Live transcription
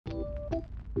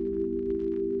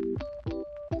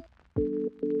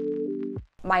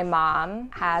My mom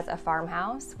has a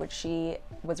farmhouse, which she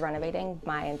was renovating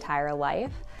my entire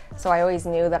life. So I always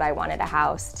knew that I wanted a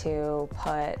house to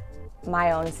put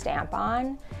my own stamp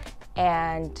on.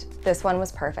 And this one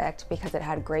was perfect because it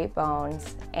had great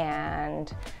bones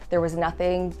and there was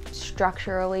nothing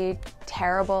structurally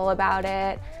terrible about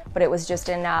it, but it was just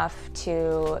enough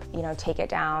to, take it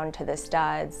down to the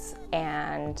studs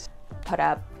and put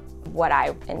up what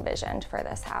I envisioned for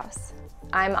this house.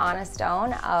 I'm Anna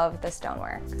Stone of the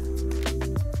Stonework.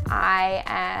 I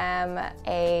am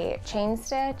a chain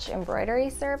stitch embroidery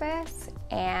service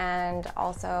and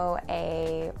also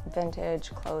a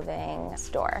vintage clothing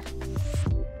store.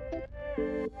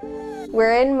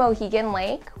 We're in Mohegan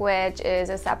Lake, which is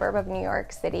a suburb of New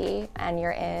York City, and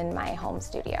you're in my home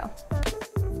studio.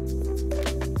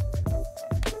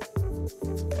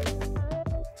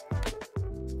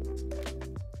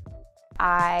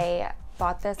 I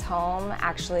bought this home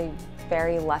actually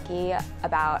very lucky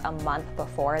about a month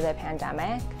before the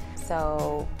pandemic.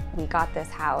 So we got this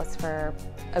house for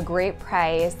a great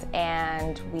price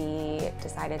and we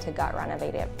decided to gut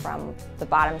renovate it from the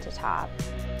bottom to top.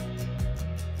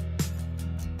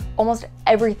 Almost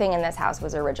everything in this house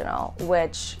was original,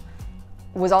 which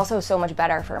was also so much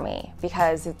better for me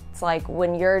because it's like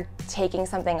when you're taking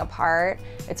something apart,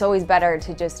 it's always better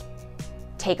to just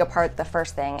take apart the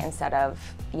first thing instead of,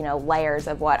 layers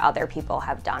of what other people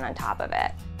have done on top of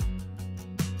it.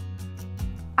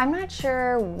 I'm not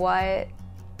sure what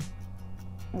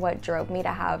drove me to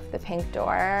have the pink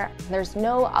door. There's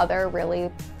no other really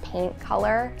paint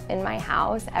color in my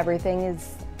house. Everything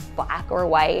is black or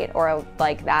white or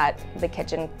like the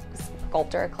kitchen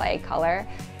sculpture clay color.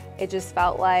 It just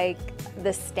felt like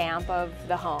the stamp of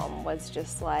the home was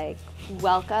just like,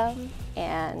 welcome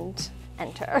and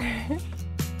enter.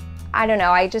 I don't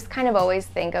know, I just kind of always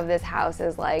think of this house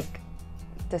as like,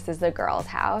 this is the girl's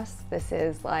house. This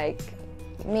is like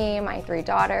me, my 3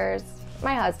 daughters,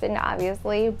 my husband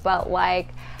obviously, but like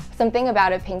something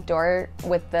about a pink door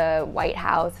with the white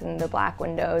house and the black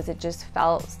windows, it just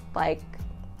felt like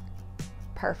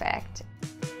perfect.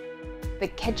 The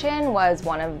kitchen was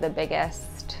one of the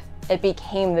biggest, it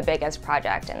became the biggest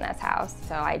project in this house.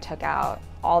 So I took out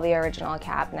all the original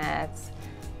cabinets,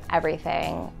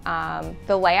 everything.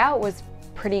 The layout was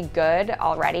pretty good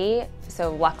already,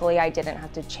 so luckily I didn't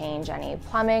have to change any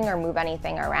plumbing or move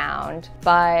anything around,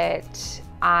 but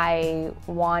I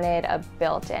wanted a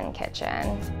built-in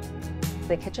kitchen.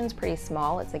 The kitchen's pretty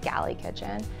small, it's a galley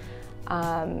kitchen,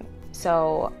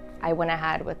 so I went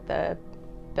ahead with the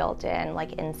built-in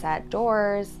inset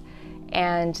doors.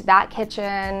 And that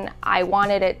kitchen, I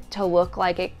wanted it to look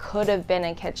like it could have been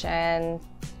a kitchen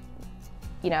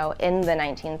in the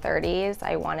 1930s.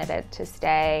 I wanted it to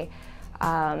stay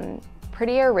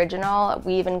pretty original.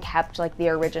 We even kept the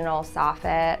original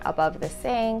soffit above the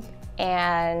sink.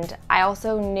 And I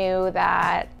also knew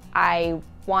that I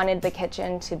wanted the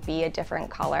kitchen to be a different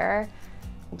color.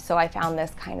 So I found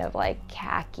this kind of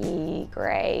khaki,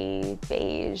 gray,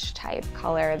 beige type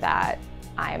color that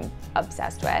I'm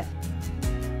obsessed with.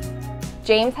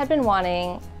 James had been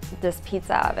wanting this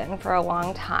pizza oven for a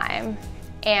long time.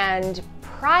 And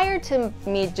prior to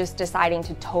me just deciding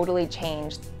to totally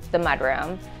change the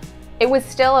mudroom, it was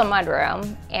still a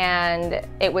mudroom and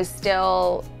it was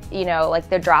still,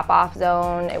 the drop-off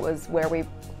zone. It was where we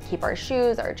keep our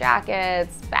shoes, our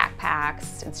jackets,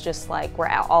 backpacks. It's just where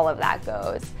all of that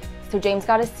goes. So James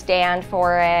got a stand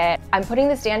for it. I'm putting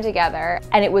the stand together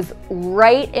and it was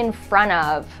right in front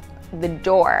of the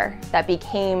door that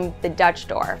became the Dutch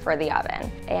door for the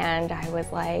oven. And I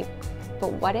was like,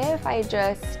 but what if I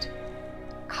just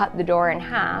cut the door in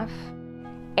half?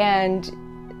 And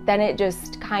then it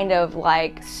just kind of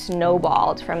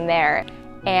snowballed from there.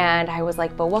 And I was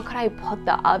like, but what could I put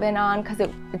the oven on? Because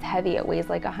it's heavy, it weighs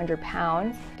 100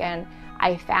 pounds. And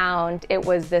I found it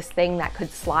was this thing that could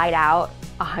slide out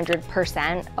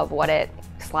 100% of what it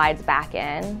slides back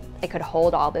in. It could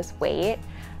hold all this weight.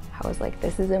 I was like,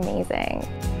 this is amazing.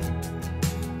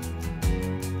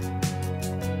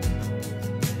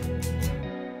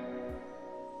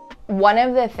 One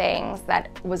of the things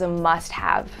that was a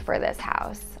must-have for this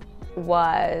house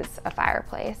was a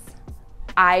fireplace.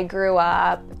 I grew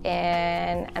up in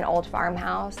an old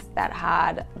farmhouse that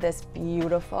had this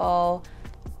beautiful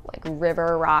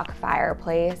river rock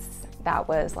fireplace that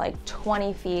was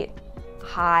 20 feet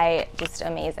high, just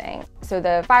amazing. So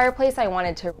the fireplace I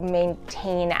wanted to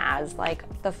maintain as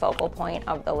the focal point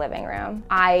of the living room.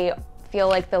 I feel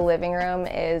like the living room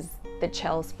is the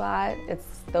chill spot.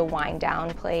 It's the wind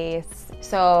down place.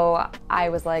 So I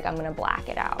was like, I'm gonna black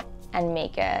it out and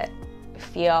make it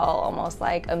feel almost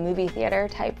like a movie theater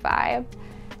type vibe.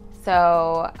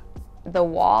 So The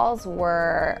walls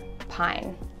were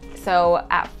pine. So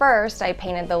at first I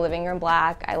painted the living room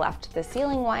black, I left the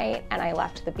ceiling white, and I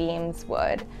left the beams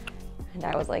wood. And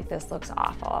I was like, this looks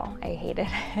awful. I hated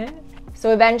it.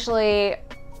 So eventually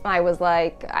I was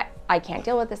like, I can't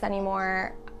deal with this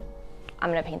anymore. I'm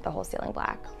gonna paint the whole ceiling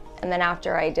black. And then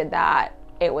after I did that,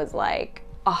 it was like,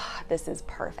 oh, this is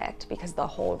perfect, because the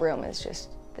whole room is just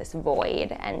this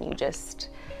void, and you just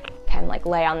can like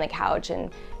lay on the couch,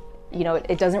 and you know,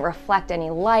 it doesn't reflect any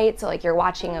light, so like you're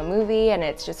watching a movie and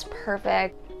it's just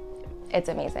perfect. It's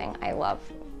amazing. I love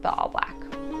the all black.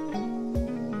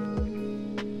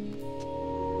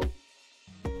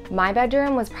 My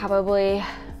bedroom was probably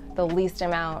the least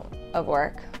amount of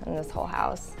work in this whole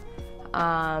house.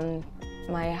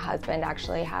 My husband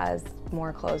actually has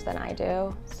more clothes than I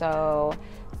do, so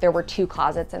there were 2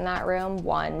 closets in that room,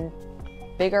 one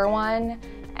bigger one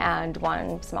and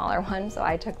one smaller one, so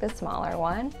I took the smaller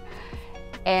one.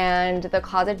 And the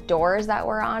closet doors that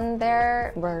were on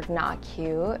there were not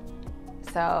cute,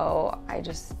 so I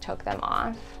just took them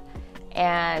off.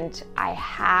 And I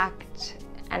hacked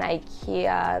an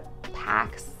IKEA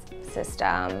PAX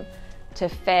system to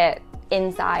fit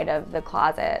inside of the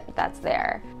closet that's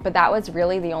there. But that was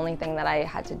really the only thing that I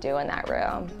had to do in that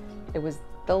room. It was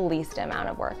the least amount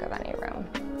of work of any room.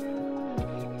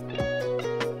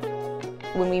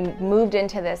 When we moved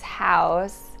into this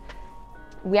house,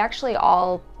 we actually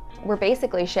all were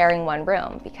basically sharing one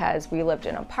room, because we lived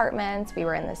in apartments, we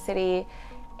were in the city,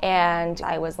 and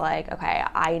I was like, okay,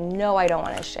 I know I don't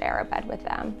want to share a bed with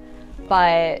them,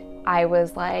 but I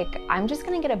was like, I'm just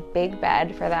gonna get a big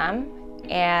bed for them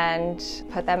and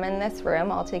put them in this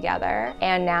room all together,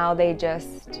 and now they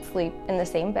just sleep in the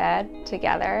same bed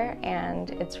together,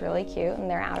 and it's really cute, and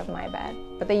they're out of my bed.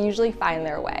 But they usually find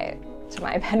their way to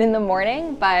my bed in the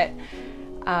morning, but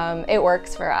it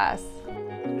works for us.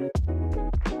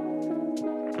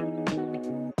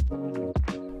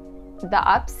 The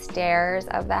upstairs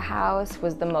of the house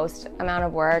was the most amount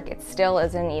of work. It still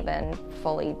isn't even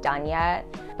fully done yet,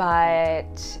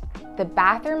 but the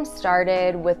bathroom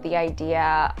started with the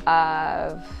idea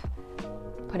of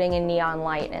putting a neon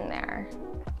light in there,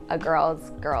 a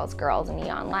girls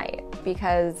neon light,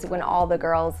 because when all the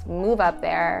girls move up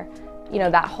there, you know,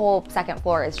 that whole second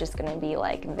floor is just gonna be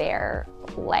like their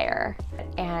lair.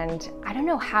 And I don't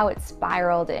know how it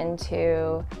spiraled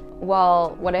into,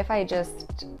 well, what if I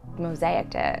just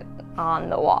mosaiced it on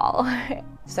the wall?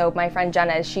 So my friend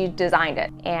Jenna, she designed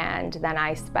it, and then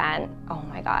I spent, oh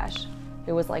my gosh,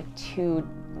 it was like 2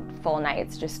 full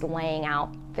nights just laying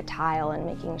out the tile and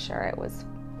making sure it was,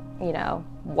 you know,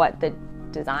 what the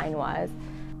design was.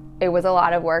 It was a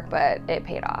lot of work, but it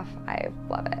paid off. I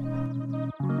love it.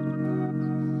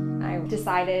 I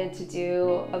decided to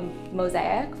do a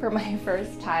mosaic for my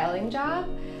first tiling job,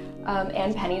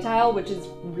 and penny tile, which is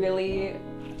really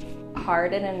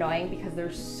hard and annoying because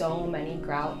there's so many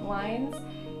grout lines.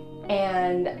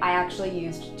 And I actually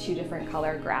used 2 different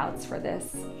color grouts for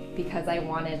this because I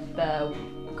wanted the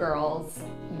girls'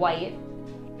 white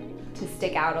to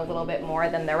stick out a little bit more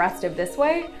than the rest of this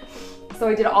way. So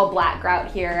I did all black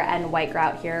grout here and white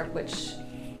grout here, which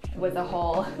was a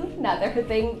whole another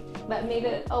thing that made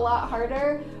it a lot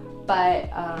harder, but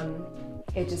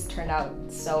it just turned out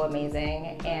so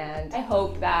amazing, and I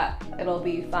hope that it'll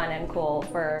be fun and cool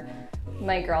for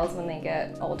my girls when they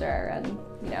get older and,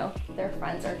 you know, their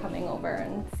friends are coming over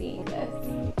and seeing this.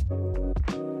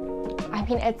 I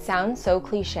mean, it sounds so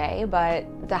cliche, but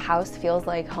the house feels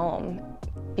like home.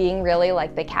 Being really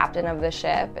like the captain of the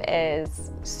ship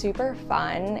is super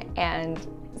fun, and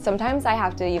sometimes I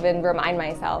have to even remind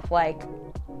myself, like,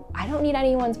 I don't need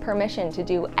anyone's permission to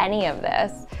do any of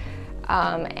this,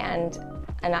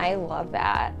 and I love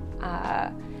that.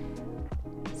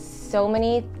 So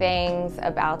many things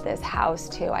about this house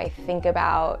too, I think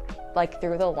about like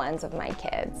through the lens of my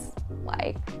kids.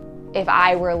 Like, if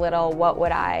I were little, what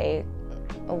would I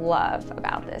love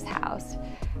about this house?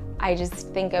 I just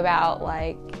think about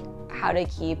like how to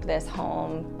keep this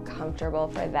home comfortable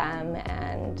for them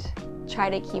and try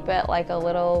to keep it like a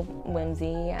little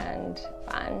whimsy and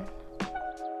fun.